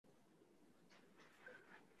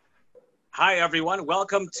Hi, everyone.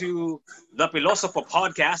 Welcome to the Pilosopo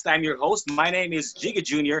Podcast. I'm your host. My name is Giga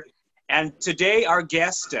Jr. And today our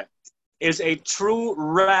guest is a true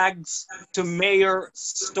rags to mayor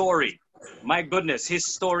story. My goodness, his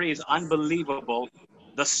story is unbelievable.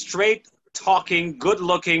 The straight talking, good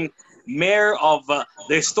looking mayor of the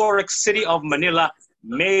historic city of Manila,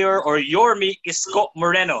 Mayor or Yormi Isko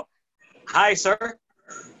Moreno. Hi, sir.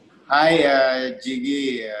 Hi,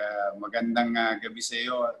 Jiggy. Magandang gabi sa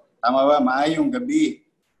iyo. Tama ba? Maayong gabi.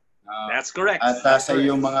 That's correct. At That's sa correct.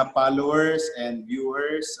 iyong mga followers and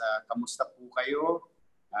viewers, kamusta po kayo?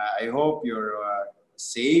 I hope you're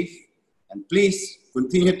safe. And please,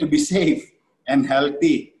 continue to be safe and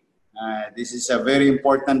healthy. This is a very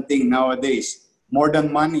important thing nowadays. More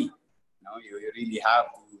than money. You really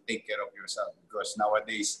have to take care of yourself. Because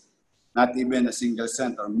nowadays, not even a single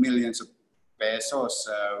cent or millions of pesos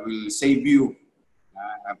will save you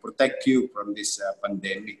and protect you from this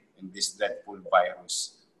pandemic and this dreadful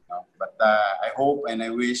virus. But I hope and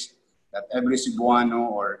I wish that every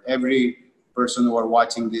Cebuano or every person who are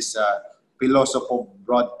watching this Pilosopo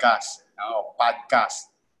broadcast or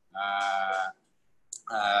podcast,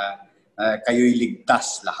 kayo'y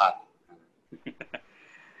ligtas lahat.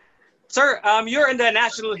 Sir, you're in the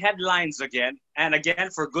national headlines again, and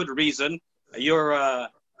again for good reason. You're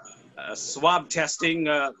swab testing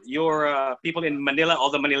your people in Manila,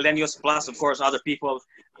 all the Manileños, plus of course other people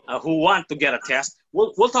who want to get a test.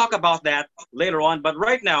 We'll talk about that later on. But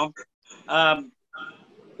right now,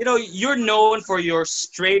 you're known for your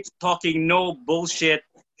straight talking, no bullshit,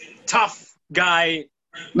 tough guy.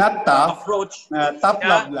 Not tough. Approach. Tough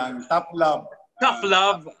love lang. Tough love. Tough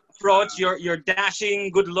love approach. Your dashing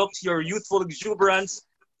good looks, your youthful exuberance.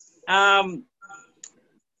 You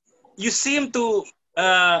seem to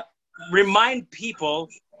remind people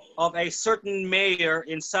of a certain mayor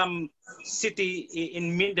in some city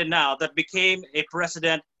in Mindanao that became a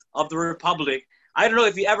president of the republic. I don't know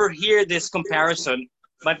if you ever hear this comparison,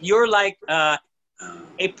 but you're like a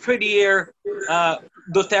prettier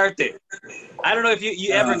Duterte. I don't know if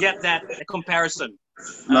you ever get that comparison.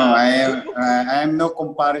 No, I am no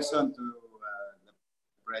comparison to the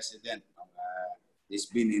president. He's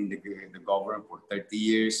been in the government for 30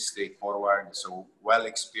 years, straightforward, so well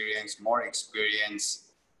experienced, more experienced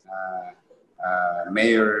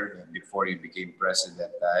mayor before he became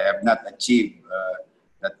president. I have not achieved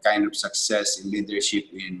that kind of success in leadership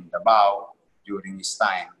in Davao during his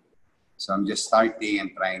time. So I'm just starting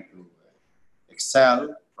and trying to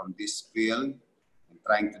excel from this field and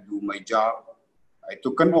trying to do my job. I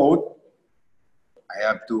took an oath. I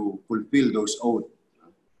have to fulfill those oaths.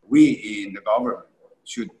 We in the government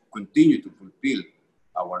should continue to fulfill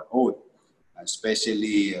our oath,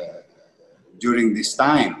 especially during this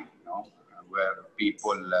time, where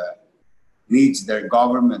people needs their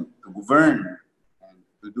government to govern and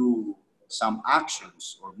to do some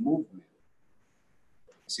actions or movement.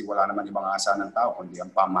 Kasi wala naman ibang asa ng tao kundi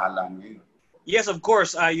ang pamahalaan ngayon. Yes, of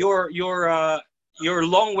course. You're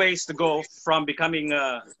long ways to go from becoming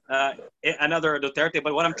another Duterte.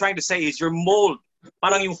 But what I'm trying to say is your mold,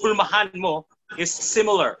 parang yung hulmahan mo, is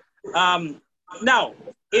similar. Now,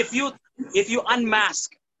 if you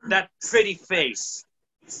unmask that pretty face,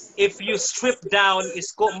 if you strip down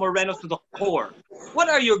Isko Moreno to the core, what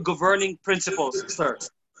are your governing principles, sir?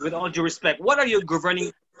 With all due respect, what are your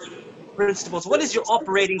governing principles? What is your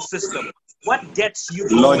operating system? What gets you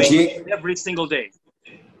going every single day?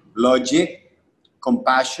 Logic,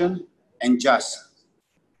 compassion, and just.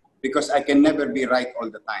 Because I can never be right all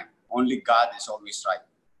the time. Only God is always right.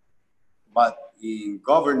 But in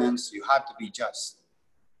governance, you have to be just.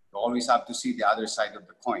 You always have to see the other side of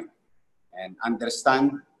the coin and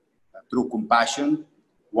understand through compassion,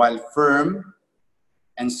 while firm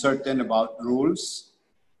and certain about rules,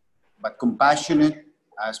 but compassionate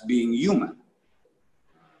as being human.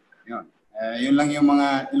 Yun lang yung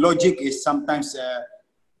mga logic is sometimes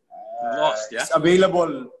lost, yeah? It's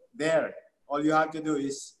available there. All you have to do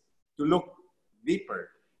is to look deeper.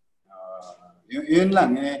 Yun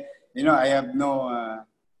lang. I have no,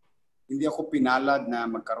 hindi ako pinalad na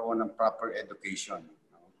magkaroon ng proper education.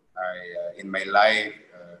 In my life,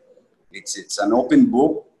 it's an open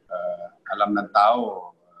book. Alam ng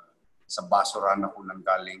tao, sa basurahan ako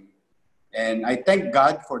nanggaling. And I thank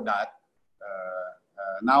God for that.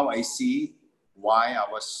 Now I see why I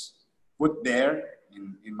was put there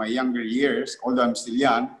in my younger years, although I'm still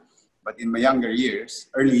young, but in my younger years,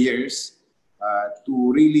 early years,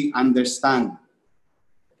 to really understand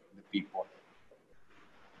the people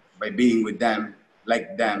by being with them,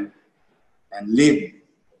 like them, and live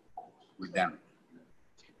with them.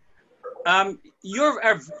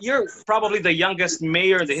 You're probably the youngest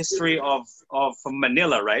mayor in the history of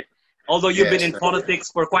Manila, right? Although you've been Yes. in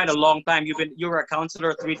politics for quite a long time, you were a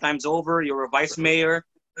councilor three times over. You were a vice mayor,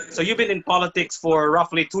 so you've been in politics for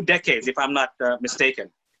roughly 2 decades, if I'm not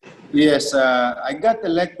mistaken. Yes, I got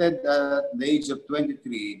elected at the age of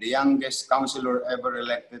 23, the youngest councilor ever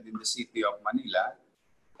elected in the city of Manila.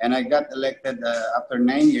 And I got elected after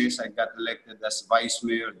 9 years. I got elected as vice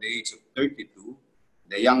mayor at the age of 32,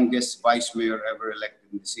 the youngest vice mayor ever elected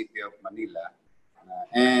in the city of Manila,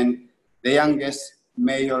 and the youngest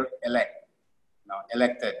mayor elect, no,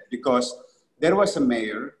 elected, because there was a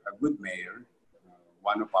mayor, a good mayor,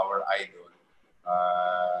 one of our idol,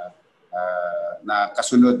 na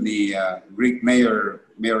kasunod ni Greek Mayor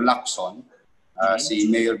Lacson, si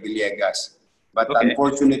Mayor Villegas. But Okay.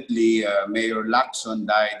 unfortunately, Mayor Lacson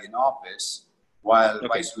died in office while Okay.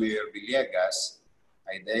 Vice Mayor Villegas,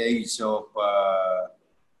 at the age of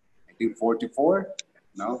I think 44,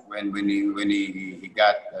 no, when he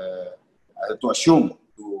got to assume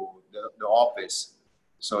to the office,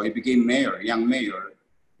 so he became mayor, young mayor,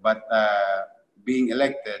 but being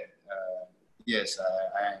elected, yes,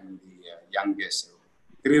 I am the youngest.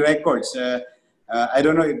 3 records. I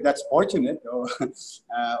don't know if that's fortunate or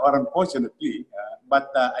unfortunately, but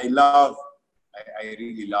I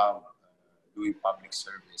really love doing public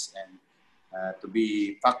service, and to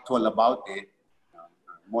be factual about it,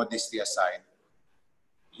 modesty aside,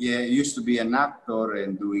 yeah, I used to be an actor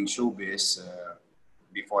and doing showbiz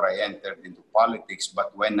before I entered into politics.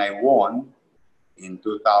 But when I won in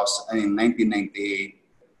 1998,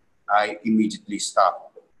 I immediately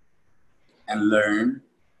stopped and learned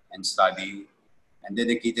and studied and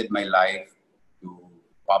dedicated my life to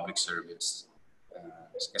public service.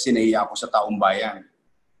 Kasi nahiya ako sa taong bayan.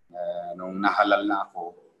 Nung nahalal na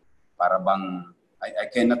ako, para bang I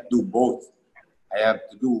cannot do both. I have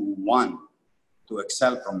to do one to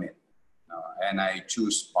excel from it. And I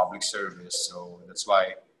choose public service. So that's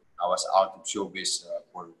why I was out of showbiz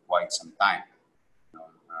for quite some time.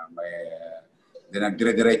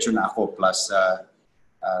 Dinagdire-diretso na ako, plus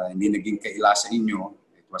hindi naging kaila sa inyo.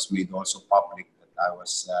 It was made also public that I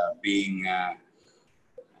was being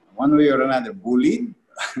one way or another bullied.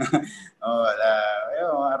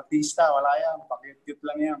 Artista, wala yan, pakit-cute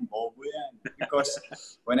lang yan, bobo yan. Because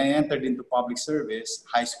when I entered into public service,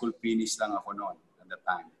 high school finish lang ako noon at the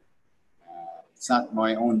time. It's not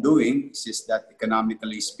my own doing, it's just that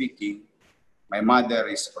economically speaking, my mother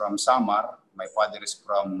is from Samar, my father is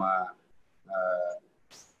from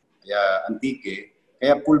Antique.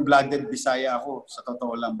 Kaya full-blooded Bisaya ako, sa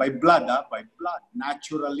totoo lang. By blood, by blood,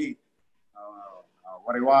 naturally.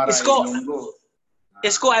 Wariwara, Isko, Ilonggo.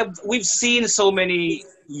 we've seen so many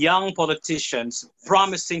young politicians,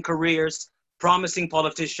 promising careers, promising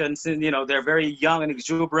politicians, and they're very young and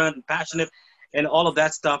exuberant and passionate and all of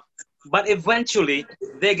that stuff. But eventually,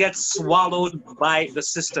 they get swallowed by the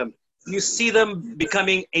system. You see them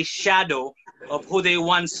becoming a shadow of who they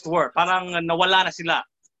once were. Parang nawala na sila.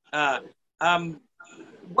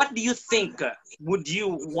 What do you think would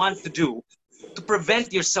you want to do to prevent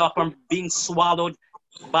yourself from being swallowed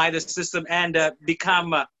by the system and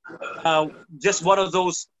become just one of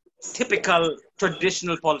those typical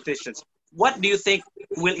traditional politicians? What do you think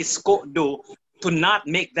will Isko do to not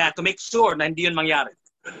make that, to make sure na hindi yun mangyari?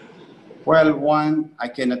 Well, one, I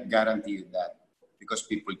cannot guarantee you that because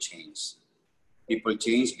people change. People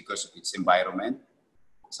change because of its environment.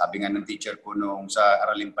 Sabi nga ng teacher ko nung sa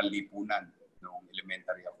Araling Panlipunan, nung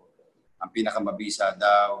elementary ako, ang pinakamabisa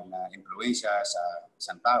daw na impluensya sa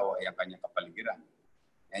isang tao ay ang kanyang kapaligiran.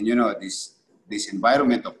 And this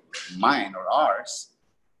environment of mine or ours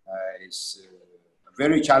is a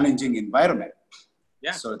very challenging environment.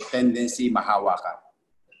 Yeah. So tendency mahawa ka.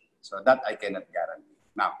 So that I cannot guarantee.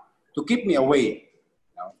 Now, to keep me away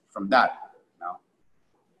from that,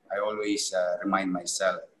 I always remind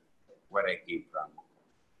myself where I came from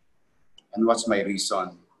and what's my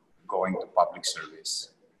reason going to public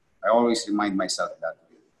service. I always remind myself that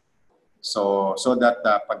way. So that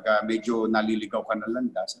pag medyo naliligaw ka na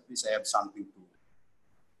landas, at least I have something to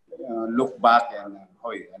look back and,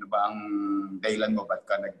 hoy, ano ba ang dahilan mo? Ba't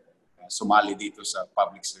ka sumali dito sa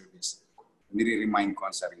public service? Nire-remind ko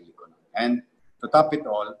ang sarili ko. And to top it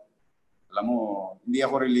all, alam mo, hindi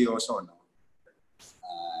ako religyoso, no?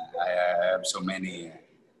 I have so many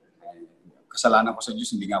kasalanan ko sa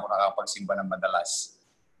Diyos, hindi nga ako nakakapagsimba ng madalas.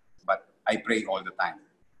 But I pray all the time.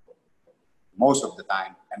 Most of the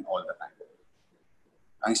time and all the time.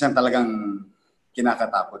 Ang isang talagang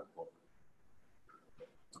kinakatakot ko,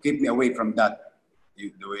 to keep me away from that,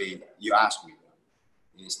 the way you asked me,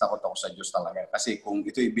 is takot ako sa Diyos talaga. Kasi kung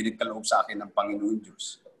ito ibinigkaloob sa akin ng Panginoon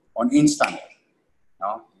Diyos, on instant,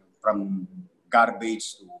 no? From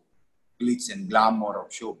garbage to glitz and glamour of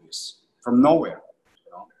showbiz. From nowhere,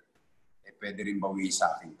 no? Pwede rin bawi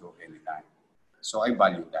sa akin to anytime. So I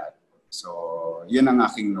value that. So yun ang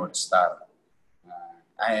aking North Star.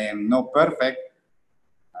 I am no perfect.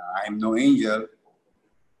 I am no angel.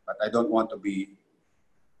 But I don't want to be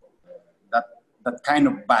that kind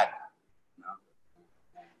of bad. No?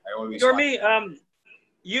 I always want.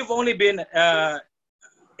 You've only been a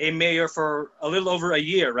mayor for a little over a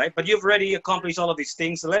year, right? But you've already accomplished all of these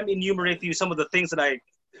things. So let me enumerate to you some of the things that I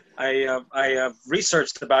have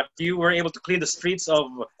researched about. You were able to clean the streets of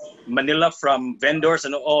Manila from vendors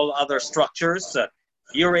and all other structures.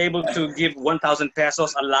 You were able to give 1,000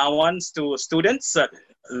 pesos allowance to students,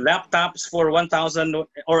 laptops for 1,000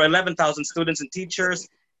 or 11,000 students and teachers,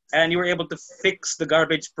 and you were able to fix the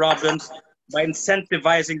garbage problems by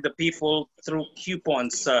incentivizing the people through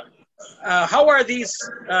coupons. How are these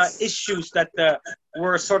issues that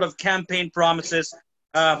were sort of campaign promises?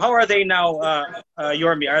 How are they now,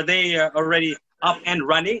 Yormi? Are they already up and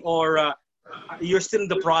running, or you're still in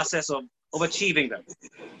the process of achieving them?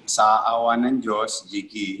 Sa awa ng Diyos,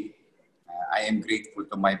 Jiki, I am grateful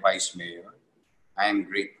to my Vice Mayor. I am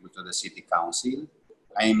grateful to the City Council.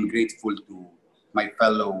 I am grateful to my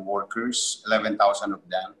fellow workers, 11,000 of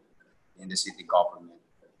them in the city government.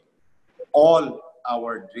 All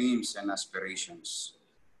our dreams and aspirations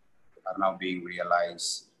are now being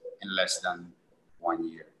realized in less than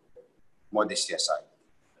 1 year. Modesty aside.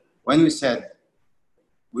 When we said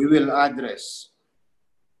we will address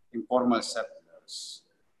informal settlers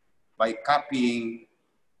by copying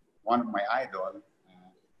one of my idol,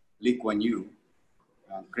 Lee Kuan Yew,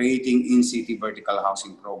 creating in-city vertical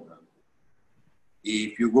housing program.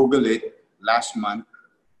 If you Google it, last month,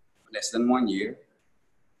 less than 1 year,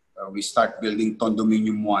 we start building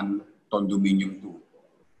Condominium 1, Condominium 2.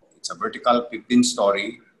 It's a vertical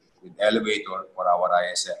 15-story with elevator for our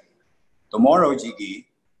ISF. Tomorrow, Jiggy,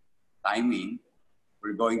 timing,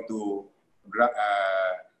 we're going to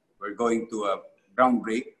ground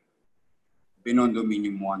break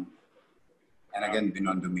Binondominium 1 and again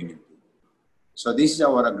Binondominium 2. So this is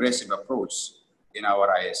our aggressive approach in our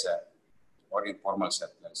ISF or informal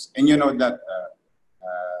settlers. And you know that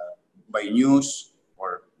by news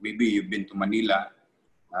or maybe you've been to Manila,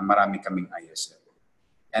 marami kaming ISF.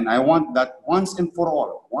 And I want that once and for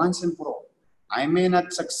all. I may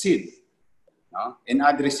not succeed in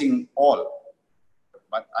addressing all,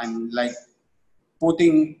 but I'm like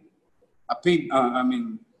putting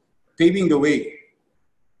paving the way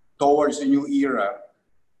towards a new era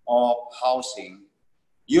of housing,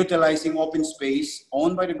 utilizing open space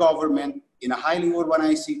owned by the government in a highly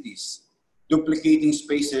urbanized cities, duplicating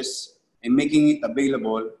spaces and making it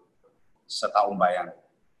available sa taong bayan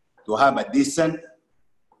to have a decent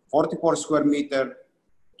 44 square meter,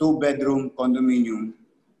 2-bedroom condominium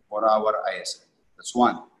for our ISF. That's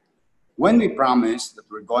one. When we promised that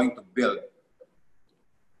we're going to build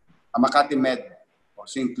a Makati Med or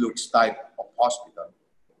St. Luke's type of hospital,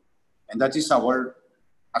 and that is our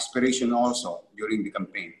aspiration also during the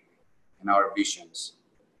campaign and our visions.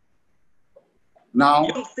 Now,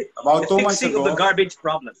 about 2 months ago, of the garbage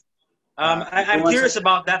problem. I'm curious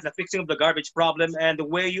about that, the fixing of the garbage problem and the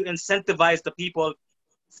way you incentivize the people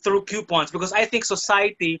through coupons, because I think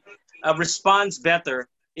society responds better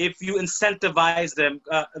if you incentivize them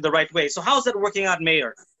the right way. So how's that working out,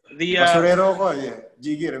 Mayor? Basurero ko,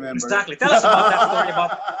 Jiggy, remember? Exactly. Tell us about that story,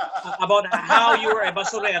 about how you were a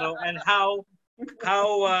basurero and how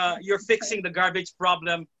you're fixing the garbage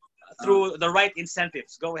problem through the right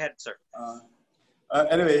incentives. Go ahead, sir.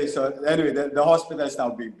 Anyway, the hospital is now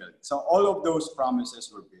being built. So all of those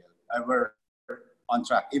promises were built. We're on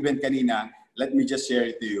track. Even kanina, let me just share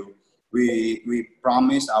it to you. We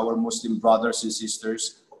promised our Muslim brothers and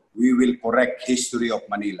sisters we will correct history of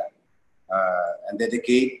Manila and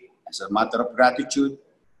dedicate as a matter of gratitude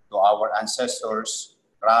to our ancestors,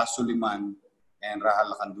 Ra Suliman and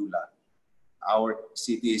Rahal Lakandula. Our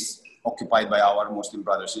city is occupied by our Muslim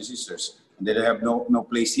brothers and sisters, and they have no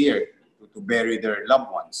place here to bury their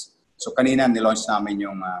loved ones. So kanina nilaunch namin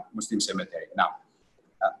yung Muslim cemetery. Now,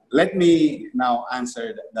 let me now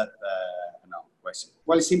answer that question.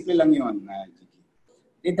 Well, simple lang yun,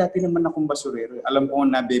 Gigi. Dati naman akong basurero. Alam ko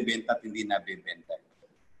nabebenta at hindi nabebenta.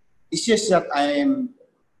 It's just that I am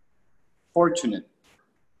fortunate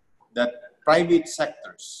that private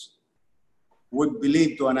sectors would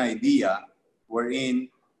believe to an idea wherein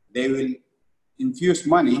they will infuse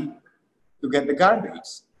money to get the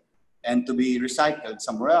garbage and to be recycled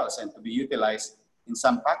somewhere else and to be utilized in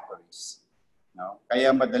some factories. No?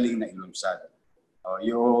 Kaya madaling na ilunsad.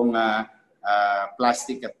 Yung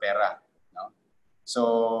plastic at pera. No?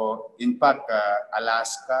 So, in fact,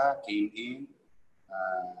 Alaska came in,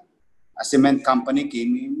 a cement company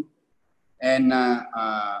came in, and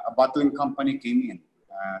a bottling company came in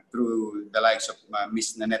through the likes of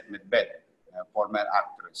Miss Nanette Medved, former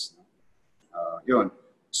actress. Yun.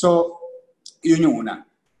 So, yun yung una.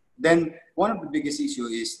 Then, one of the biggest issue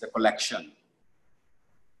is the collection.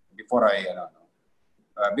 Before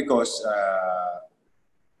because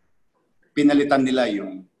pinalitan nila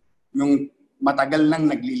yung matagal nang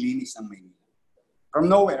naglilinis ng Maynila. From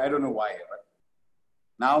nowhere, I don't know why. But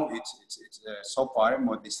now, it's so far,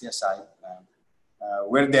 modesty aside,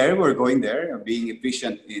 we're going there, being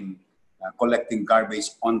efficient in collecting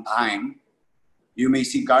garbage on time. You may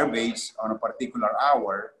see garbage on a particular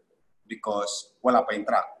hour because wala pa yung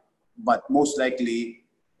truck. But most likely,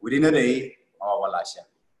 within a day, wala siya.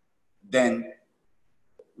 Then,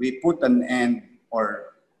 we put an end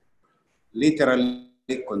or literally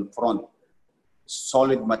confront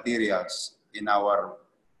solid materials in our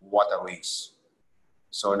waterways.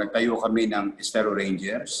 So, nagtayo kami ng Estero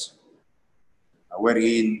Rangers,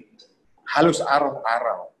 wherein halos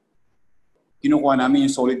araw-araw, kinukuha namin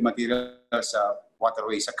yung solid material sa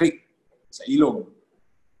waterway, sa creek, sa ilog.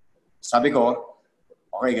 Sabi ko,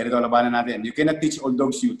 okay, ganito labanan natin. You cannot teach all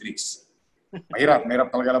dogs new tricks. Mahirap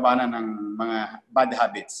talaga labanan ng mga bad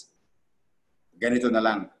habits. Ganito na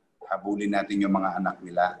lang, habulin natin yung mga anak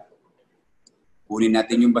nila. Kunin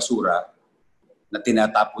natin yung basura na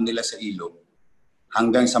tinatapon nila sa ilog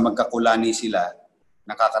hanggang sa magkakulani sila,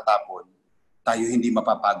 nakakatapon, tayo hindi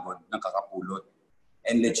mapapagod ng kakapulot.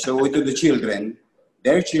 And let's show it to the children,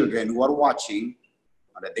 their children who are watching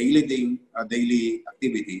on the daily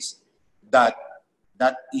activities, that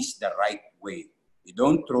is the right way. You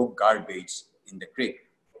don't throw garbage in the creek.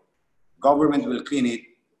 Government will clean it,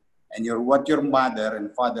 and what your mother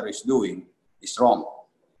and father is doing is wrong.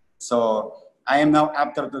 So I am now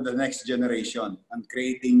after to the next generation and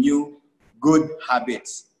creating new good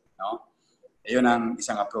habits. No? Ayun ang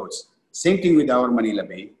isang approach. Same thing with our Manila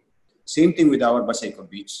Bay. Same thing with our Baseco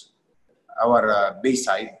Beach. Our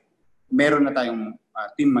Bayside. Meron na tayong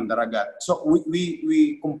Team Mandaragat. So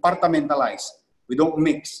we compartmentalize. We don't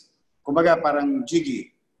mix. Kumbaga parang Jiggy,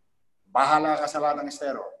 bahala ka sa lahat ng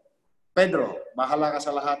estero. Pedro, bahala ka sa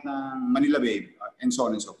lahat ng Manila Bay, and so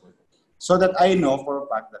on and so forth. So that I know for a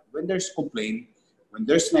fact that when there's complaint, when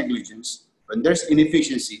there's negligence, when there's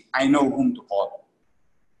inefficiency, I know whom to call.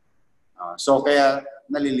 So kaya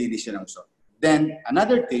nalilinis siya ng gusto. Then,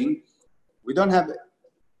 another thing, we don't have,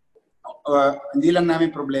 hindi lang namin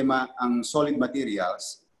problema ang solid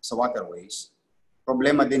materials sa waterways,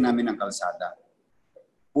 problema din namin ang kalsada.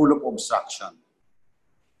 Full of obstruction.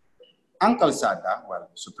 Ang kalsada, well,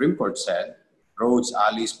 Supreme Court said, roads,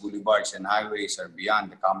 alleys, boulevards, and highways are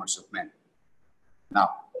beyond the commerce of men.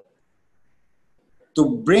 Now,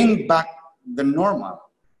 to bring back the normal,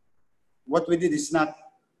 what we did is not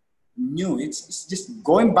new. It's just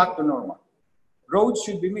going back to normal. Roads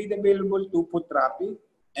should be made available to foot traffic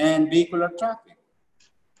and vehicular traffic.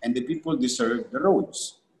 And the people deserve the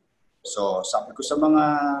roads. So, sabi ko sa mga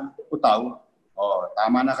utaw,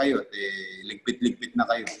 tama na kayo, ligpit-ligpit na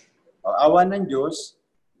kayo. Awa ng Diyos,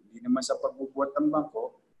 hindi naman sa pagbubuhat ng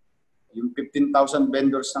bangko, yung 15,000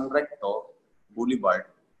 vendors ng Recto Boulevard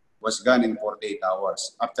was gone in 48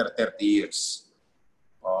 hours after 30 years.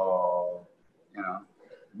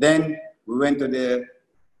 Then, we went to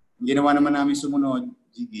ginawa naman namin sumunod,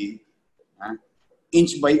 Gigi,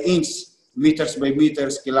 inch by inch, meters by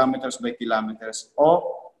meters, kilometers by kilometers, o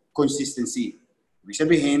consistency. Ibig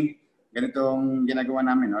sabihin, ganitong ginagawa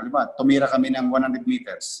namin. Tumira kami ng 100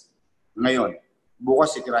 meters. Ngayon,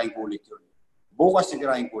 bukas sitirahin ko ulit yun. Bukas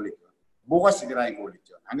sitirahin ko ulit yun. Bukas sitirahin ko ulit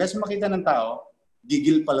yun. Hanggang sa makita ng tao,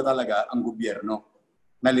 gigil pala talaga ang gobyerno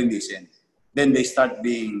na linisin. Then they start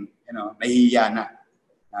being, nahihiya na.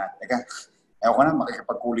 Teka, ayaw ko na,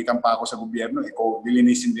 makikipagkulitan pa ako sa gobyerno.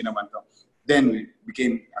 Nilinisin din naman to. Then it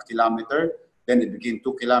became a kilometer. Then it became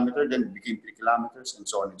 2 kilometers. Then it became 3 kilometers and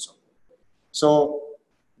so on and so on. So,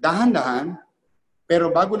 dahan-dahan,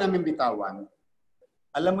 pero bago namin bitawan,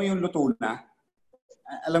 alam mo yung luto na,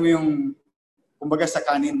 alam mo yung, kumbaga sa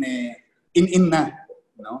kanin, in na.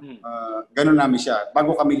 No? Ganun namin siya,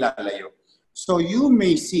 bago kami lalayo. So you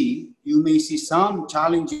may see some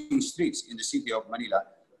challenging streets in the city of Manila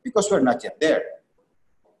because we're not yet there.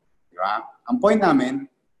 Diba? Ang point namin,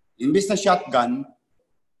 imbis na shotgun,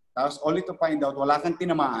 tapos only to find out, wala kang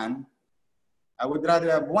tinamaan, I would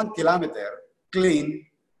rather have 1 kilometer clean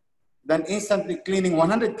than instantly cleaning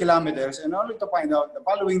 100 kilometers and only to find out the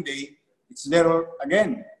following day, it's there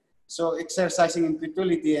again. So exercising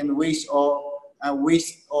incredulity and waste of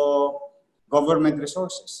government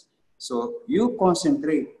resources. So you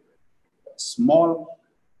concentrate small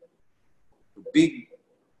to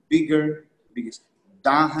bigger, biggest,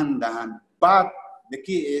 dahan-dahan. But the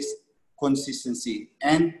key is consistency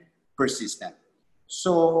and persistent.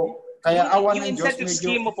 So, kaya awa Yung ng Diyos incentive medyo...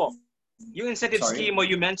 scheme mo po, yung incentive Sorry? scheme mo,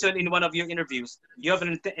 you mentioned in one of your interviews, you have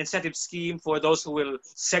an incentive scheme for those who will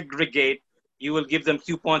segregate. You will give them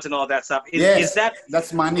coupons and all that stuff. Yes,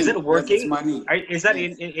 that's money. Is it That's working? money. Is that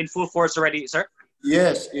Yes. in full force already, sir?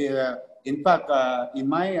 Yes. In fact, in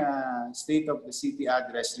my state of the city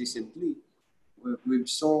address recently, we've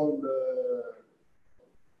sold,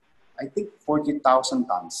 I think, 40,000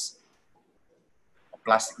 tons of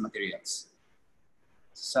plastic materials.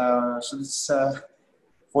 So it's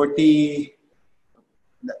 40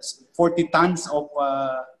 tons of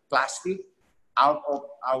plastic out of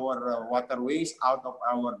our waterways, out of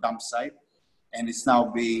our dump site, and it's now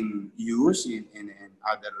being used in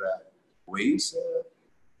other ways.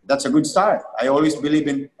 That's a good start. I always believe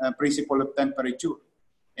in principle of temperature.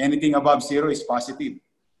 Anything above zero is positive.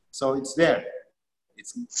 So it's there.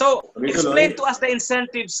 So explain Regular. to us the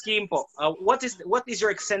incentive scheme po. What is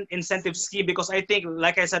your incentive scheme? Because I think,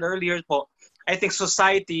 like I said earlier po, I think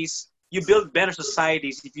societies, you build better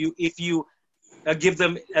societies if you give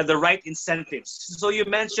them the right incentives. So you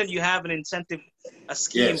mentioned you have an incentive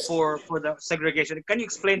scheme Yes. for the segregation. Can you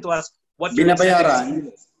explain to us what your incentive scheme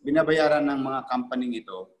is? Binabayaran ng mga company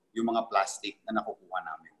ito yung mga plastic na nakukuha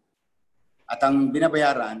namin. At ang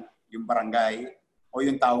binabayaran, yung barangay o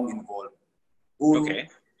yung taong involved. Okay.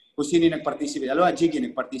 Kung sino nag-participate. Alam mo, Jiggy,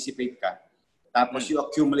 nag-participate ka. Tapos you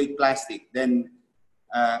accumulate plastic. Then,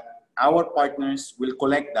 our partners will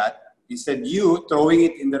collect that. Instead, you throwing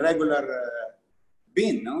it in the regular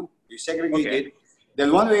bin, no? You segregate it. Then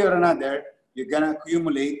one way or another, you're gonna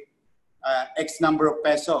accumulate X number of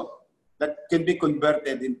peso that can be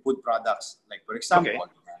converted in food products. Like, for example,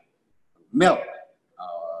 milk,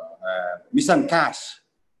 minsan cash.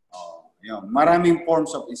 Maraming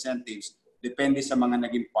forms of incentives depende sa mga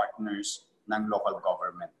naging partners ng local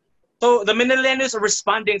government. So the millennials are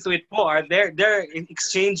responding to it more. They're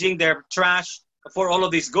exchanging their trash for all of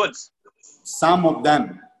these goods. Some of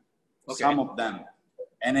them. Okay. Some of them.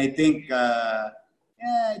 And I think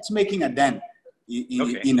it's making a dent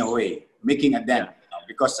in a way. Making a dent.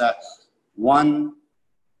 Because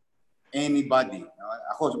anybody,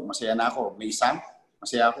 ako, masaya na ako. May isa,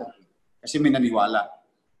 masaya ako. Kasi may naniwala.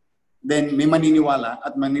 Then may maniniwala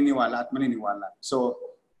at maniniwala at maniniwala. So,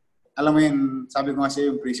 alam mo yun, sabi ko nga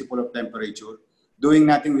sa'yo, yung principle of temperature, doing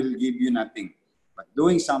nothing will give you nothing. But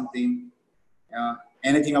doing something,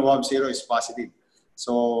 anything above zero is positive.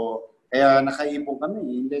 So, kaya nakaipon kami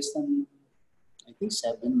in less than, I think,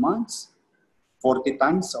 7 months, 40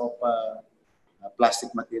 tons of plastic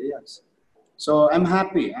materials. So, I'm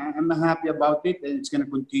happy. I'm happy about it and it's gonna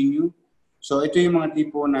continue. So, ito yung mga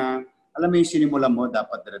tipo na, alam mo yung sinimula mo,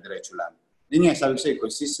 dapat dire-diretso lang. Yun nga, sabi sa'yo,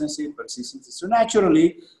 consistency, persistency. So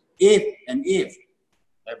naturally, if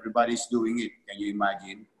everybody's doing it, can you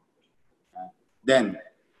imagine? Then,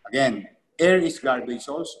 again, air is garbage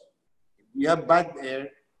also. If you have bad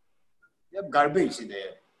air, you have garbage in the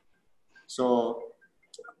air. So,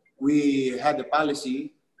 we had a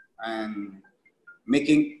policy and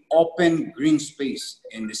making open green space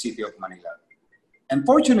in the city of Manila.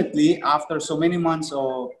 Unfortunately, after so many months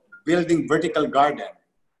of building vertical garden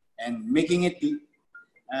and making it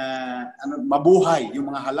mabuhay yung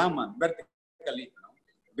mga halaman vertically,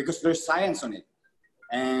 because there's science on it.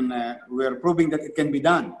 And we're proving that it can be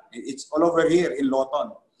done. It's all over here in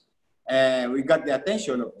Loton. We got the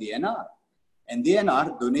attention of DNR. And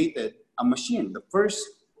DNR donated a machine, the first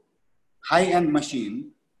high-end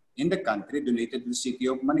machine in the country, donated to the city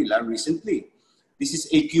of Manila recently. This is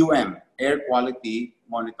AQM, Air Quality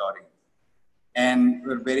Monitoring. And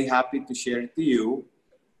we're very happy to share it to you.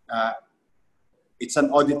 It's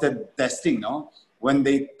an audited testing, no? When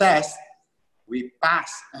they test, we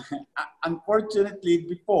pass. Unfortunately,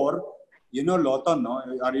 before, you know Loton, no?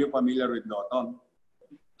 Are you familiar with Loton?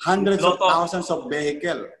 Hundreds of thousands of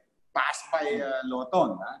vehicles pass by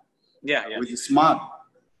Loton. Yeah. With smog.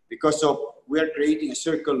 Because of, we're creating a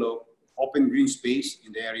circle of open green space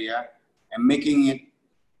in the area and making it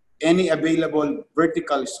any available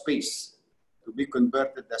vertical space to be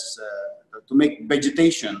converted as to make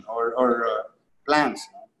vegetation or plants,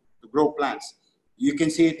 to grow plants. You can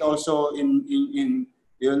see it also in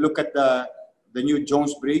you look at the new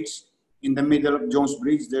Jones Bridge. In the middle of Jones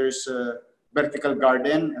Bridge, there's a vertical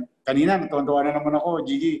garden. Kanina, natuwa na naman ako,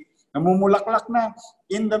 Gigi. Namumulaklak na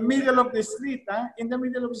in the middle of the street. In the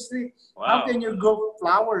middle of the street. Wow. How can you grow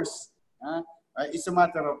flowers? It's a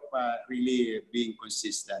matter of really being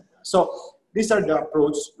consistent. So, these are the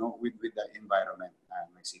approach, no, with the environment.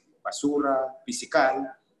 Basura, physical,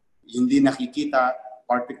 hindi nakikita,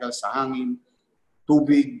 particles sa hangin,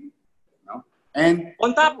 tubig, no? And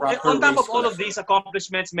On the top, proper on top waste of all of collection. these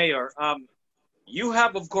accomplishments, Mayor, you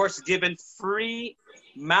have, of course, given free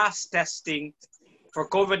mass testing for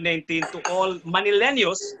COVID-19 to all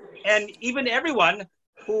Manileños and even everyone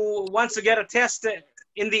who wants to get a test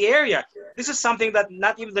in the area. This is something that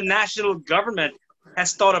not even the national government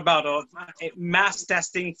has thought about, of mass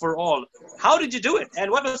testing for all. How did you do it?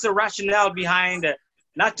 And what was the rationale behind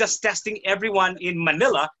not just testing everyone in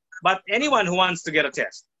Manila, but anyone who wants to get a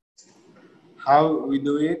test? How we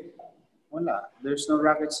do it? Wala. There's no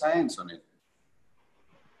rocket science on it.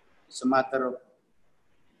 It's a matter of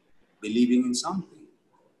believing in something.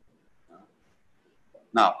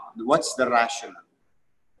 Now, what's the rationale?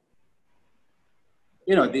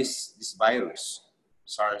 You know, this virus,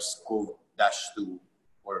 SARS-CoV-2,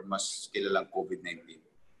 or mas kilalang COVID-19,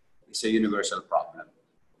 is a universal problem.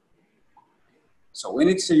 So when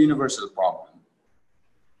it's a universal problem,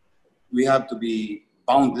 we have to be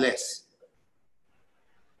boundless.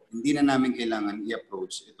 Hindi na namin kailangan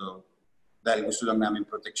i-approach ito dahil gusto lang namin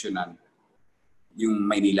proteksyonan yung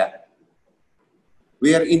Maynila.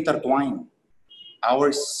 We are intertwined.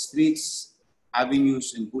 Our streets,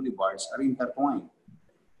 avenues, and boulevards are intertwined.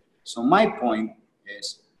 So my point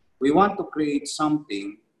is, we want to create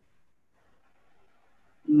something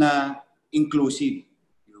na inclusive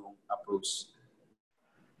yung approach.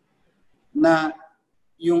 Na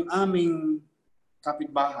yung aming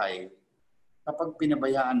kapitbahay, kapag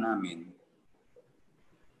pinabayaan namin,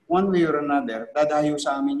 one way or another, dadayo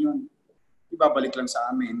sa amin yun. Ibabalik lang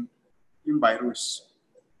sa amin yung virus.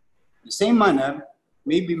 The same manner,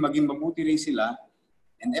 maybe maging mabuti rin sila,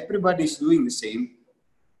 and everybody's doing the same.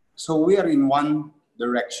 So we are in one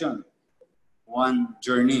direction, one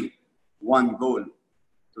journey, one goal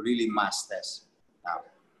to really mass test. Now,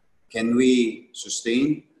 can we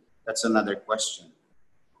sustain? That's another question.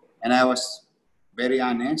 And I was very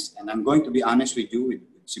honest, and I'm going to be honest with you, with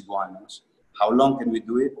Cebuanos. How long can we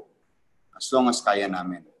do it? As long as kaya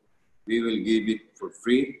namin. We will give it for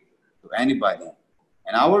free to anybody.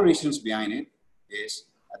 And our reasons behind it is,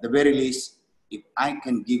 at the very least, if I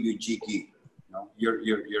can give you GK, you know,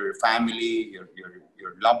 your family,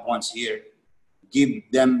 your loved ones here, give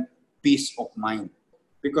them peace of mind.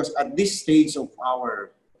 Because at this stage of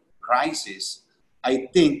our crisis, I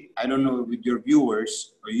think, I don't know with your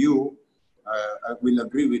viewers or you will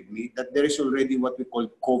agree with me that there is already what we call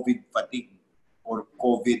COVID fatigue or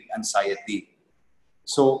COVID anxiety.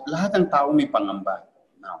 So lahat ng tao may pangamba.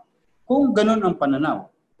 Now, kung ganun ang pananaw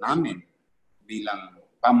namin bilang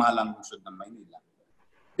pamahalang lungsod ng Maynila,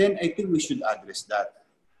 then I think we should address that.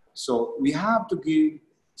 So we have to give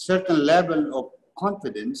certain level of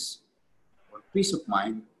confidence or peace of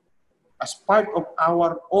mind as part of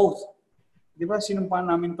our oath. Di ba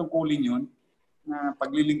sinumpaan namin tungkulin yun na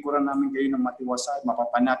paglilingkuran namin kayo ng matiwasay,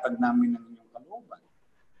 mapapanatag namin ng inyong kalooban.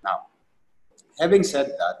 Now, having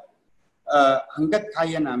said that, hanggat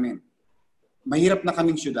kaya namin, mahirap na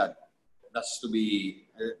kaming syudad. That's to be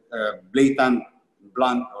blatant,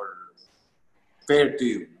 blunt, or fair to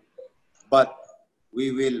you. But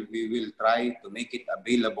we will try to make it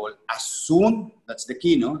available as soon, that's the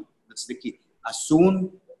key, no? That's the key. As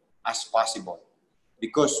soon as possible.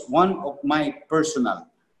 Because one of my personal,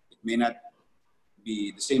 it may not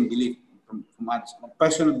be the same belief from others, my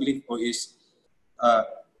personal belief is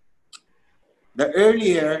the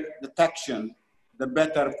earlier detection, the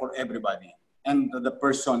better for everybody and the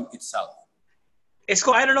person itself.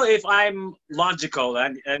 Isko, I don't know if I'm logical,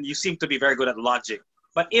 and you seem to be very good at logic,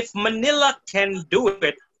 but if Manila can do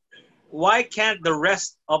it, why can't the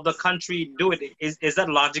rest of the country do it? Is that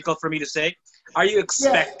logical for me to say? Are you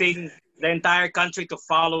expecting the entire country to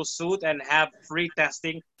follow suit and have free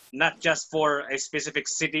testing, not just for a specific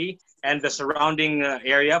city and the surrounding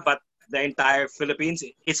area, but the entire Philippines?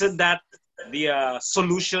 Isn't that the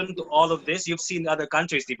solution to all of this? You've seen other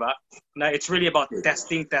countries, diba? Now it's really about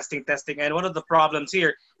testing. And one of the problems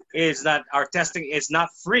here is that our testing is not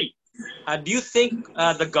free. Do you think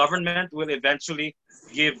the government will eventually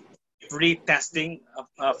give free testing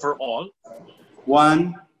for all?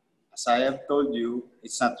 One, as I have told you,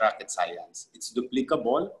 it's not rocket science. It's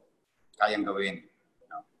duplicable, kayang gawin.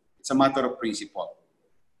 No? It's a matter of principle.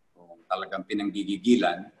 Kung talagang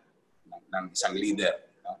pinanggigigilan ng isang leader.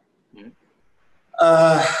 No? Mm-hmm.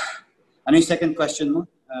 Ano yung second question mo?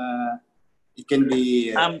 It can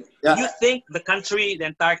be... Do you think the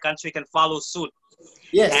entire country can follow suit?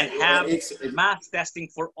 Yes. And have mass testing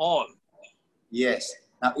for all? Yes.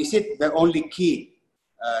 Now, is it the only key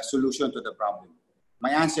solution to the problem? My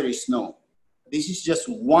answer is no. this is just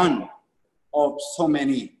one of so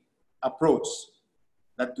many approaches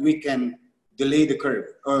that we can delay the curve,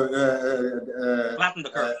 or Flatten the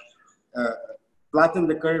curve. flatten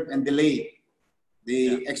the curve and delay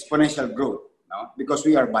the exponential growth, no? Because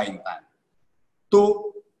we are buying time.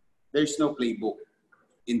 Two, there's no playbook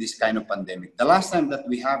in this kind of pandemic. The last time that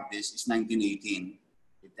we have this is 1918.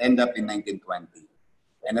 It ended up in 1920.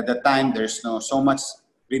 And at the time, there's no so much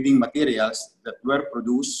reading materials that were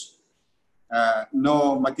produced,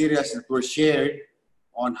 no materials that were shared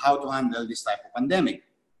on how to handle this type of pandemic.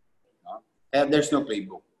 No? And there's no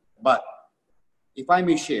playbook. But if I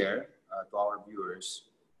may share to our viewers,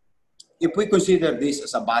 if we consider this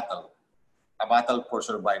as a battle for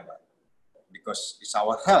survival, because it's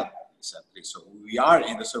our health, exactly. So we are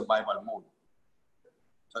in the survival mode.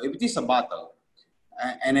 So if it is a battle,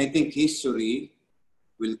 and I think history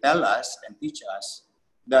will tell us and teach us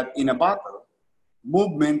that in a battle,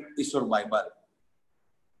 movement is survival.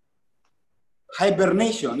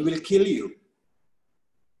 Hibernation will kill you.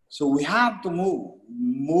 So we have to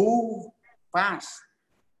move fast.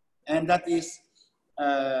 And that is,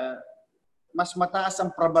 mas mataas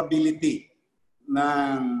ang probability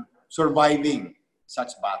ng surviving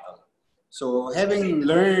such battle. So having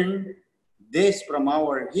learned this from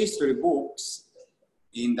our history books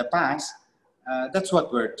in the past, that's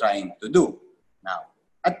what we're trying to do now.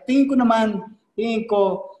 At tingin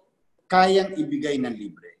ko kayang ibigay ng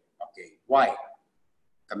libre. Okay, why?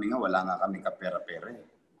 Kami nga, wala nga kami kapera-pera.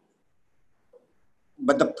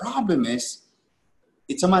 But the problem is,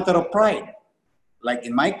 it's a matter of pride. Like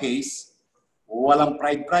in my case, walang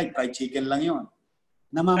fried chicken lang yon.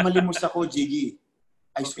 Namamalimos ako, Jiggy.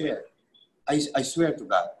 I swear. I swear to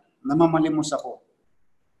God. Namamalimos ako.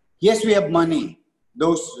 Yes, we have money.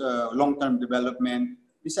 Those long-term development,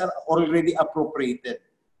 these are already appropriated.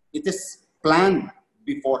 It is planned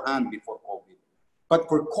beforehand, before COVID. But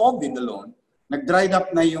for COVID alone, nag-dried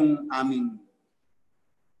up na yung aming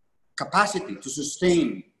capacity to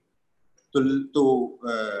sustain, to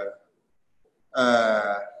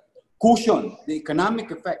cushion the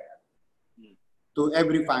economic effect to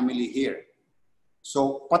every family here.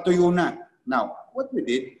 So, patuyo na. Now, what we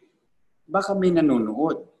did, baka may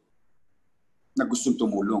nanonood na gustong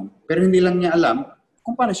tumulong. Pero hindi lang niya alam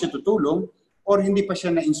kung paano siya tutulong or hindi pa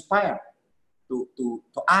siya na-inspire to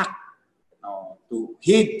act, to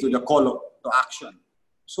heed to the call to action.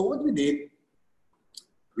 So what we did,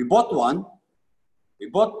 we bought one, we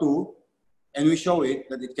bought two, and we show it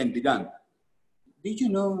that it can be done. Did you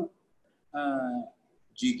know,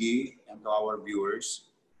 Jiggy, and to our viewers,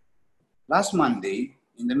 last Monday,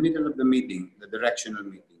 in the middle of the meeting, the directional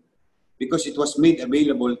meeting, because it was made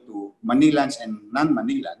available to Manilans and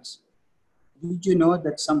non-Manilans, did you know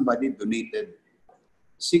that somebody donated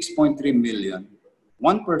 6.3 million?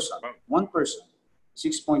 One person,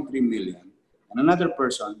 6.3 million, and another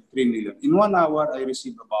person, 3 million. In 1 hour, I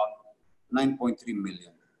received about 9.3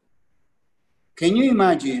 million. Can you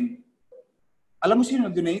imagine? Alam mo sino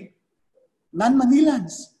nag-donate?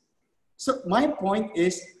 Non-Manilans. So my point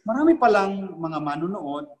is, marami palang mga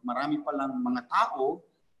manunood, marami palang mga tao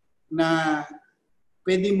na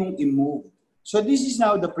pwede mong i-move. So this is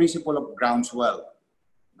now the principle of groundswell,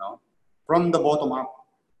 no? From the bottom up.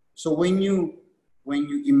 So when you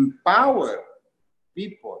empower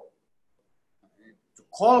people to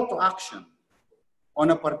call to action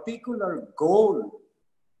on a particular goal,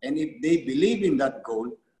 and if they believe in that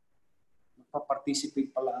goal,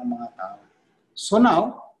 mapaparticipate pala ang mga tao. So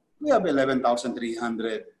now, we have 11,300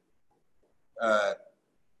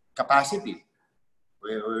 capacity.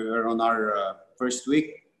 We're on our first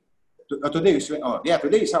week. Today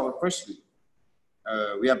is our first week.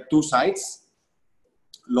 We have 2 sites,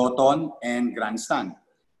 Loton and Grandstand.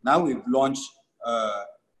 Now we've launched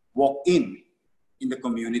walk-in the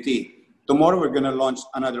community. Tomorrow we're going to launch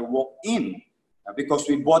another walk-in because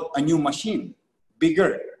we bought a new machine,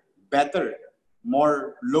 bigger, better,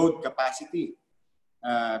 more load capacity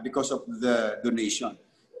because of the donation.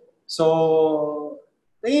 So,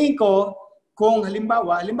 tingin ko, kung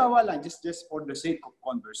halimbawa lang, just for the sake of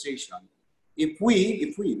conversation, if we,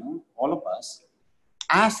 no, all of us,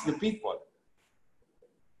 ask the people,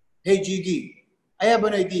 hey, Gigi, I have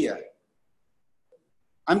an idea.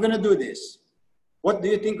 I'm going to do this. What do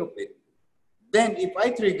you think of it? Then if I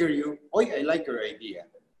trigger you, I like your idea.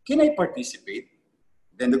 Can I participate?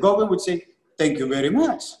 Then the government would say, thank you very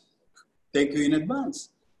much. Thank you in advance.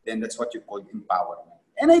 Then that's what you call empowerment.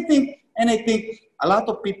 And I think a lot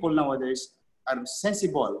of people nowadays are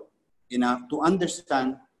sensible enough to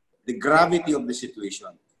understand the gravity of the situation.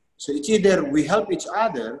 So it's either we help each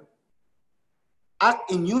other,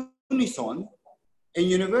 act in unison, and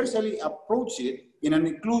universally approach it in an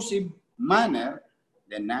inclusive manner,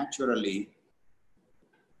 then naturally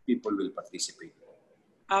people will participate.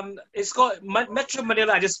 It's called Metro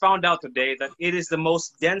Manila. I just found out today that it is the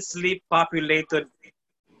most densely populated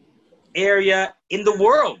area in the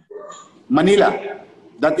world. Manila,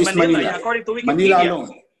 that is Manila, Manila. yeah, according to Manila Wikipedia. alone.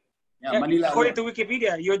 Yeah, Yeah, Manila according alone. to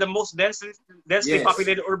Wikipedia, you're the most densely Yes.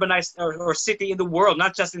 populated urbanized or city in the world,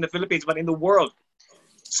 not just in the Philippines, but in the world.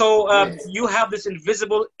 So Yes. you have this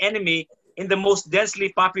invisible enemy in the most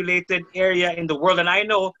densely populated area in the world. And I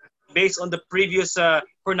know, based on the previous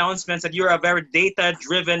pronouncements, that you're a very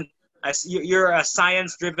data-driven, you're a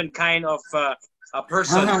science-driven kind of a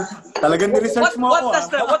person. Talagang ni-research mo ako,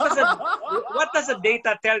 What does the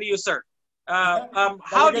data tell you, sir?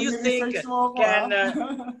 How do you think ni-research mo ako,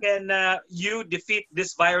 can you defeat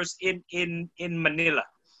this virus in Manila?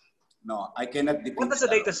 No, I cannot defeat it. What does the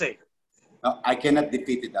data say? No, I cannot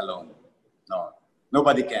defeat it alone. No,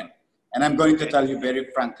 nobody can. And I'm going to tell you very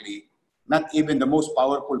frankly, not even the most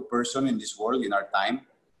powerful person in this world in our time,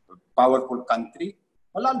 powerful country,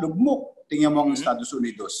 wala, lugmok. Tingnan mo ang Estados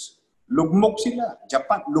Unidos. Lugmok sila.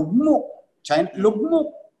 Japan, lugmok. China,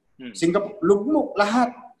 lugmok. Singapore, lugmok.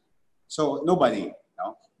 Lahat. So, nobody.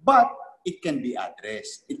 No? But it can be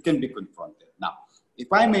addressed. It can be confronted. Now,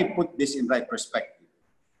 if I may put this in right perspective,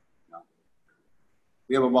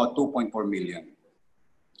 we have about 2.4 million.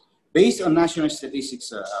 Based on National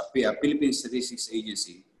Statistics, Philippine Statistics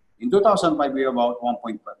Agency, in 2005, we have about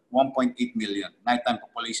 1.8 million nighttime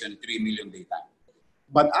population, 3 million daytime.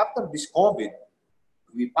 But after this COVID,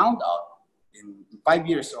 we found out in 5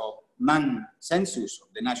 years of non-census of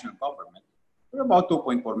the national government, we're about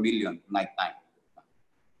 2.4 million nighttime.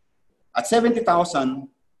 At 70,000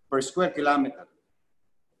 per square kilometer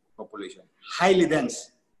population, highly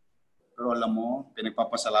dense. Pero alam mo,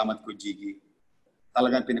 pinagpapasalamat ko, Jiggy.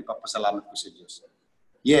 Talagang pinagpapasalamat ko sa Diyos.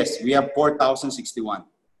 Yes, we have 4,061.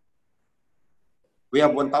 We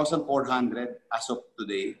have 1,400 as of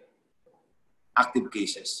today active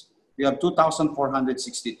cases. We have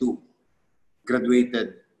 2,462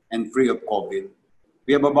 graduated and free of COVID.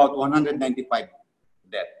 We have about 195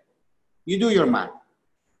 dead. You do your math.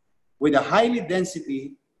 With a high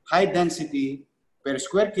density per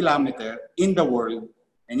square kilometer in the world,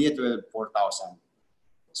 and yet we have 4,000.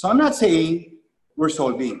 So I'm not saying we're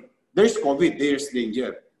solving. There's COVID, there's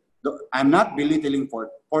danger. I'm not belittling for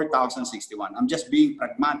 4,061. I'm just being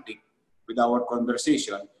pragmatic with our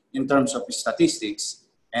conversation in terms of statistics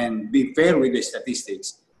and be fair with the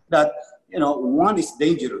statistics that, you know, one is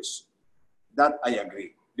dangerous. That I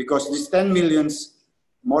agree. Because these 10 millions,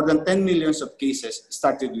 more than 10 millions of cases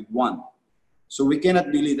started with one. So we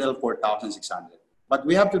cannot belittle 4,600. But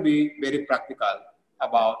we have to be very practical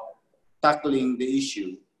about tackling the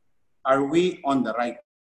issue. Are we on the right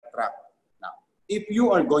track? Now, if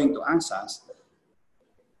you are going to ask us,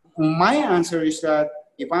 my answer is that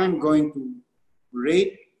if I'm going to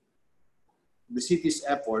rate the city's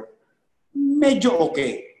effort, medyo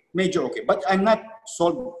okay. But I'm not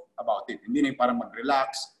sold about it. Hindi na para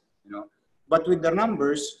mag-relax, you know. But with the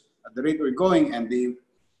numbers, at the rate we're going, and the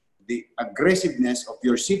aggressiveness of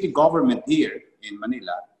your city government here in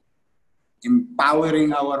Manila,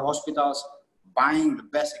 empowering our hospitals, buying the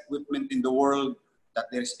best equipment in the world that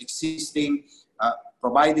there's existing,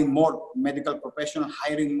 providing more medical professionals,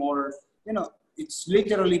 hiring more, you know, it's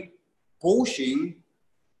literally pushing,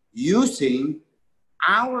 using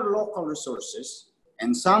our local resources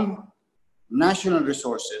and some national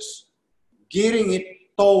resources, gearing it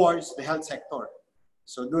towards the health sector.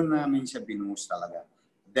 So doon namin siya binuhos talaga.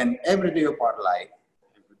 Then every day of our life,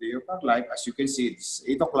 as you can see, it's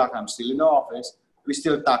 8 o'clock, I'm still in the office, we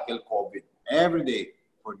still tackle COVID. Every day,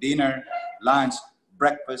 for dinner, lunch,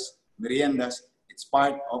 breakfast, meriendas, it's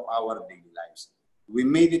part of our daily lives. We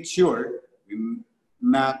made it sure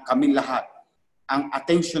na kami lahat, ang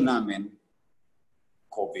attention namin,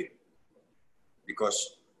 COVID.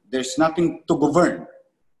 Because there's nothing to govern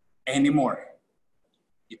anymore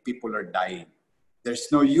if people are dying.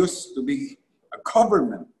 There's no use to be a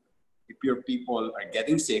government if your people are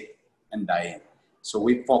getting sick and dying. So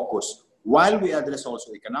we focus, while we address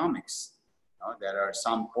also economics. There are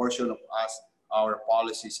some portion of us, our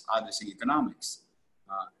policies addressing economics,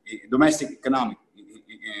 domestic economic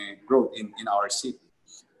growth in our city.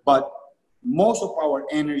 But most of our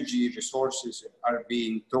energy resources are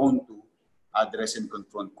being thrown to address and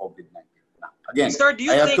confront COVID-19. Again, Sir, do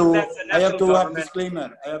you I have think to, that the I have to national have government...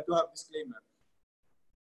 disclaimer.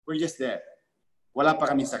 We're just there. Wala pa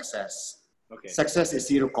kami success. Okay. Success is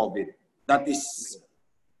zero COVID. That is,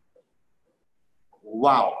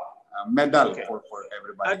 wow, a medal for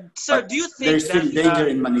everybody. Sir, but do you think there's still that, danger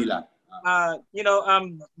in Manila?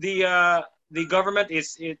 The government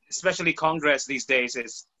especially Congress these days,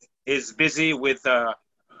 is busy with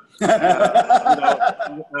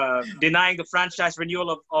denying the franchise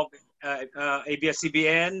renewal of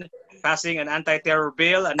ABS-CBN, passing an anti-terror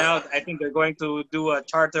bill, and now I think they're going to do a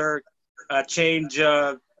charter change.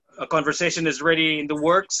 A conversation is ready in the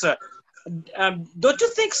works. Don't you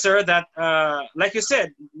think, sir, that like you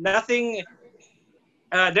said, there's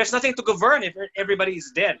nothing to govern if everybody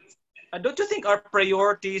is dead? Don't you think our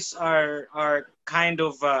priorities are kind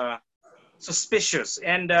of suspicious?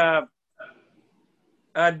 And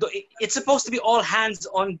it's supposed to be all hands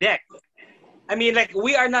on deck. I mean, like,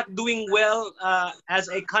 we are not doing well as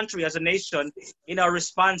a country, as a nation, in our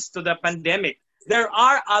response to the pandemic. There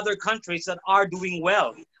are other countries that are doing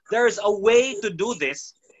well. There is a way to do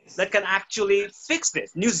this that can actually fix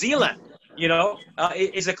this. New Zealand,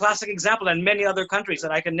 is a classic example, and many other countries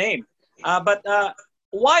that I can name. But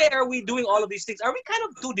why are we doing all of these things? Are we kind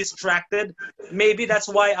of too distracted? Maybe that's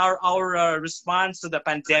why our response to the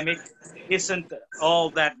pandemic isn't all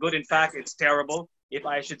that good. In fact, it's terrible, if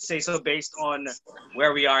I should say so, based on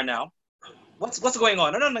where we are now. What's going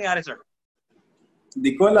on? Ano nangyari, sir?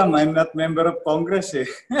 Di ko alam. I'm not member of Congress. Eh.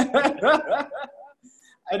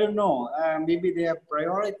 I don't know. Maybe they have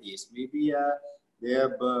priorities. Maybe they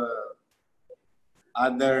have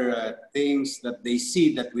other things that they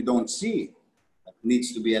see that we don't see that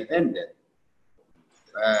needs to be attended.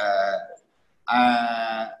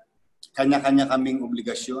 Kanya-kanya kaming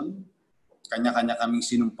obligasyon, kanya-kanya kaming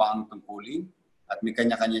sinumpaang tungkulin, at may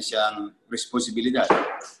kanya-kanya siyang responsibilidad.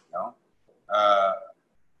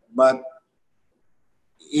 But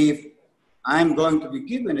if I'm going to be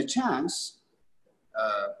given a chance,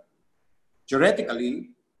 theoretically,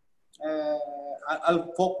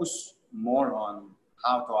 I'll focus more on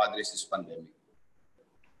how to address this pandemic.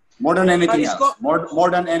 More than anything else. More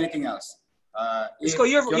than anything else. Isko,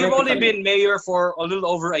 you've only been mayor for a little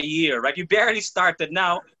over a year, right? You barely started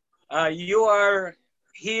now. You are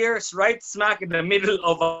here right smack in the middle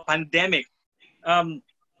of a pandemic.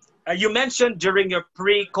 You mentioned during your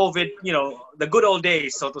pre-COVID, the good old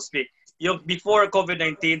days, so to speak, before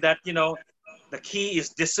COVID-19, that, the key is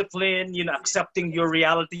discipline, accepting your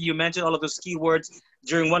reality. You mentioned all of those keywords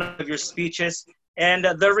during one of your speeches. And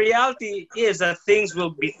the reality is that things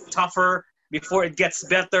will be tougher before it gets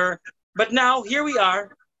better. But now, here we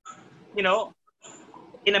are, in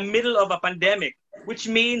the middle of a pandemic, which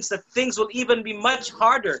means that things will even be much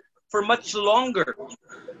harder for much longer.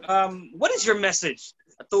 What is your message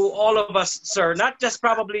to all of us, sir? Not just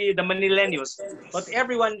probably the Manileños, but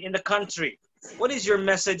everyone in the country. What is your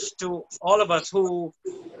message to all of us who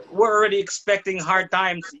were already expecting hard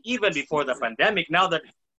times even before the pandemic? Now that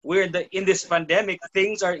we're in this pandemic,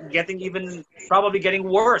 things are probably getting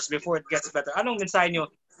worse before it gets better. Anong mensahe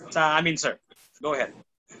nyo sa amin, sir? Go ahead.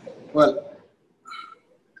 Well,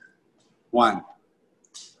 one,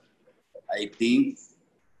 I think,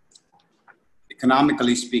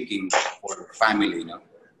 economically speaking, for family,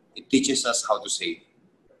 it teaches us how to save.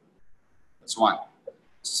 That's one.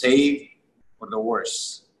 Save for the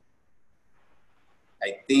worst.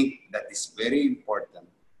 I think that is very important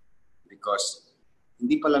because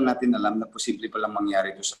hindi pa lang natin alam na posible pa lang mangyari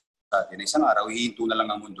ito sa atin. Isang araw, hihinto na lang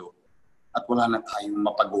ang mundo at wala na tayong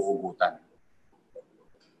mapag-uugutan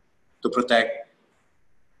to protect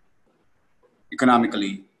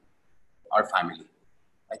economically our family.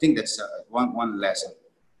 I think that's one lesson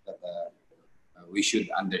that we should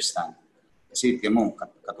understand. Kasi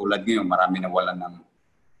katulad ngayon, marami nawalan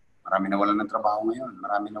ng trabaho ngayon,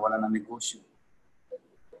 marami nawalan ng negosyo.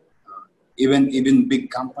 Even big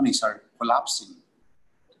companies are collapsing.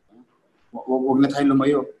 Huwag na tayo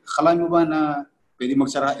lumayo. Akala mo ba na pwede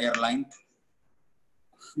magsara airline?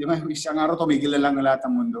 Di ba? Isang araw tumigil na lang ang lahat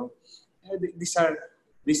ng mundo.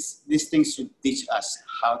 These things should teach us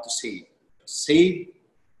how to save. Save,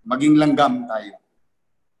 maging langgam tayo.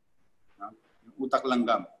 Utak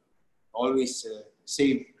langgam. Always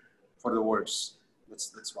save for the worst.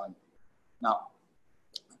 That's one. Now,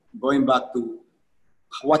 going back to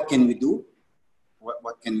what can we do?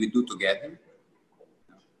 What can we do together?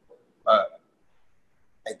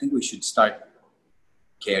 I think we should start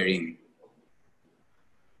caring.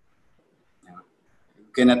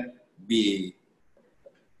 You cannot be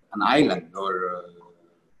an island or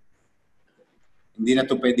hindi na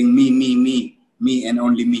to pwedeng me and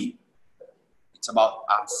only me. It's about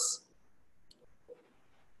us.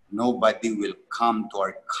 Nobody will come to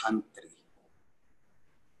our country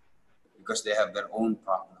because they have their own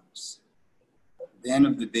problems. At the end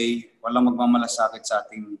of the day, walang magmamalasakit sa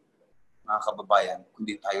ating mga kababayan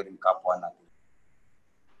kundi tayo rin kapwa natin.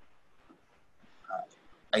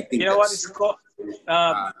 I think You know what, that's Isko?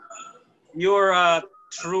 uh, Your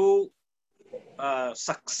true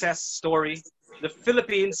success story. The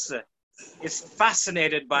Philippines is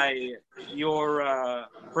fascinated by your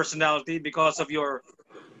personality because of your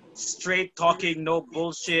straight talking, no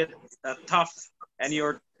bullshit, tough, and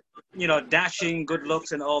your dashing good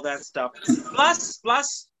looks and all that stuff.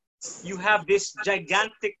 Plus, you have this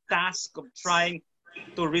gigantic task of trying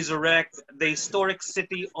to resurrect the historic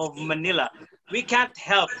city of Manila. We can't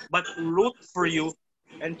help but root for you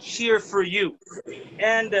and cheer for you.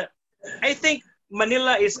 And I think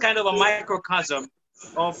Manila is kind of a microcosm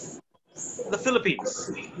of the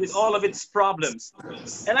Philippines with all of its problems.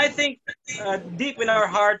 And I think deep in our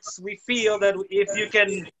hearts, we feel that if you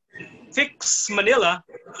can fix Manila,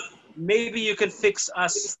 maybe you can fix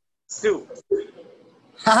us too.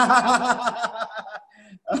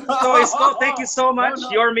 So, Isko, thank you so no, much.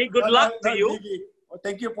 no, You're me. Good no, luck no, to no, you. Jiggy. Well,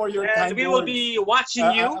 thank you for your And kind we will words. be watching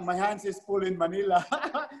you. My hands is full in Manila.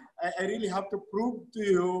 I really have to prove to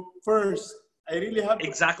you first. I really have to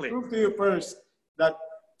Exactly. prove to you first that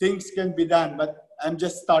things can be done. But I'm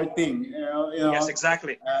just starting. Yes,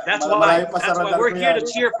 exactly. That's why. Malayo pa sa That's why radar we're ko here to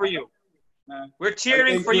yan. cheer for you. We're Well,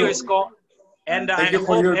 cheering thank for you, you. Isko. And Thank I you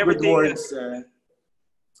for hope your good everything, words.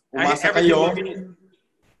 Umasa will kayo. be.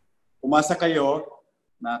 Umasa kayo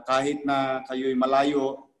na kahit na kayo'y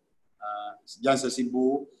malayo dyan sa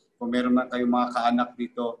Cebu, kung meron na kayong mga kaanak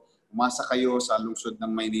dito, umasa kayo sa lungsod ng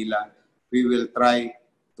Maynila. We will try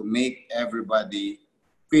to make everybody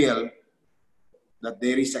feel that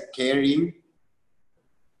there is a caring,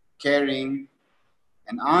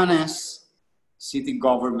 and honest city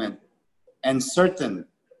government and certain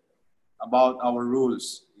about our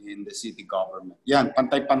rules in the city government. Yan,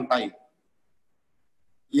 pantay-pantay.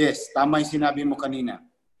 Yes, tama yung sinabi mo kanina.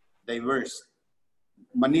 Diverse.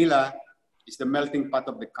 Manila is the melting pot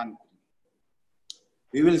of the country.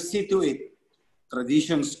 We will see to it.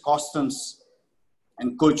 Traditions, customs,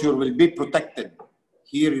 and culture will be protected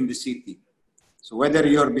here in the city. So whether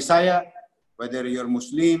you're Bisaya, whether you're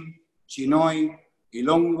Muslim, Chinoy,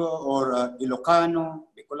 Ilonggo, or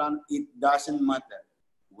Ilocano, Bicolano, it doesn't matter.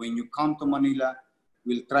 When you come to Manila,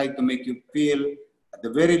 we'll try to make you feel, at the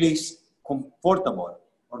very least, comfortable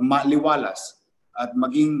or maliwalas at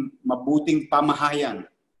maging mabuting pamahayan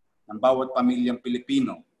ng bawat pamilyang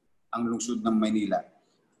Pilipino ang lungsod ng Maynila.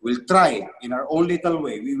 We'll try in our own little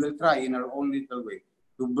way,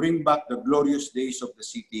 to bring back the glorious days of the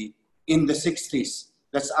city in the 60s.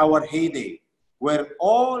 That's our heyday, where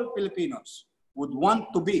all Filipinos would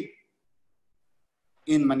want to be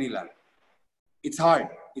in Manila. It's hard.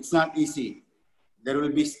 It's not easy. There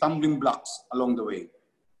will be stumbling blocks along the way.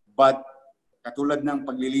 But katulad ng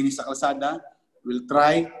paglilinis sa kalsada, we'll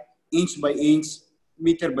try inch by inch,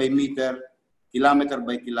 meter by meter, kilometer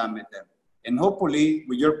by kilometer. And hopefully,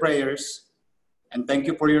 with your prayers, and thank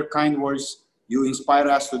you for your kind words, you inspire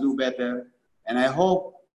us to do better. And I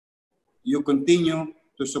hope you continue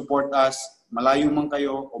to support us, malayo man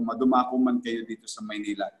kayo o madumako man kayo dito sa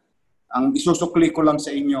Maynila. Ang isusukli ko lang sa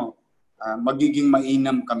inyo, magiging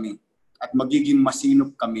mainam kami at magiging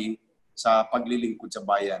masinop kami sa paglilingkod sa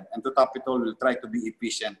bayan. And to top it all, we'll try to be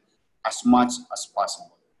efficient as much as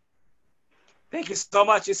possible. Thank you so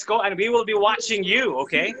much, Isko, and we will be watching you,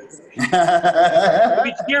 okay? We'll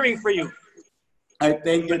be cheering for you. Ay,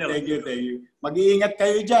 thank you. Mag-iingat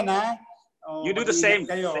kayo dyan, ha? You do the same.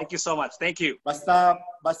 Kayo. Thank you so much. Thank you. Basta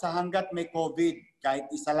hanggat may COVID, kahit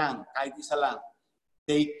isa lang,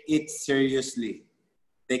 take it seriously.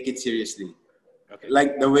 Okay.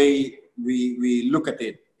 Like the way we look at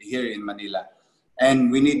it here in Manila. And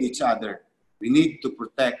we need each other. We need to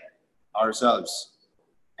protect ourselves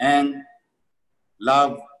and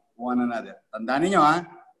love one another. Tandaan niyo, ha?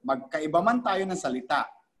 Magkaiba man tayo ng salita,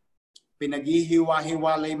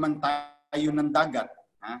 pinaghihiwa-hiwalay man tayo ng dagat,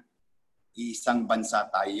 ha? Iisang bansa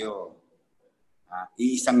tayo.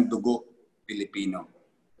 Iisang dugo Pilipino.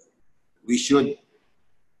 We should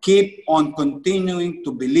keep on continuing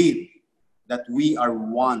to believe that we are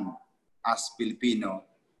one as Filipino.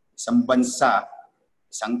 Isang bansa,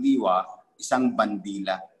 isang diwa, isang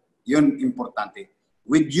bandila. Yun importante.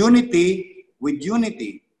 With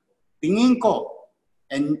unity, tingin ko,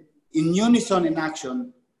 and in unison in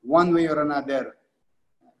action, one way or another,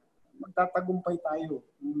 magtatagumpay tayo.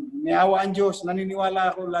 May awa ang Diyos.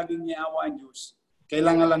 Naniniwala ako laging may awa ang Diyos.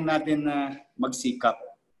 Kailangan lang natin na magsikap.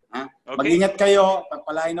 Ha? Okay. Mag-ingat kayo.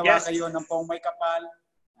 Pagpalain nawa kayo ng pong may kapal.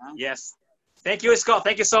 Ha? Yes. Thank you, Isko.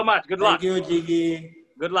 Thank you so much. Good luck. Thank you, Jiggy.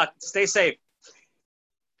 Good luck. Stay safe.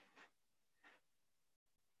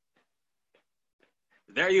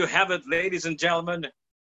 There you have it, ladies and gentlemen.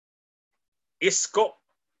 Isko.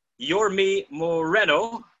 Yorme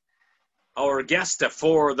Moreno, our guest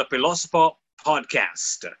for the Pilosopo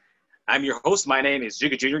Podcast. I'm your host. My name is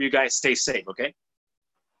Jigga Jr. You guys stay safe, okay?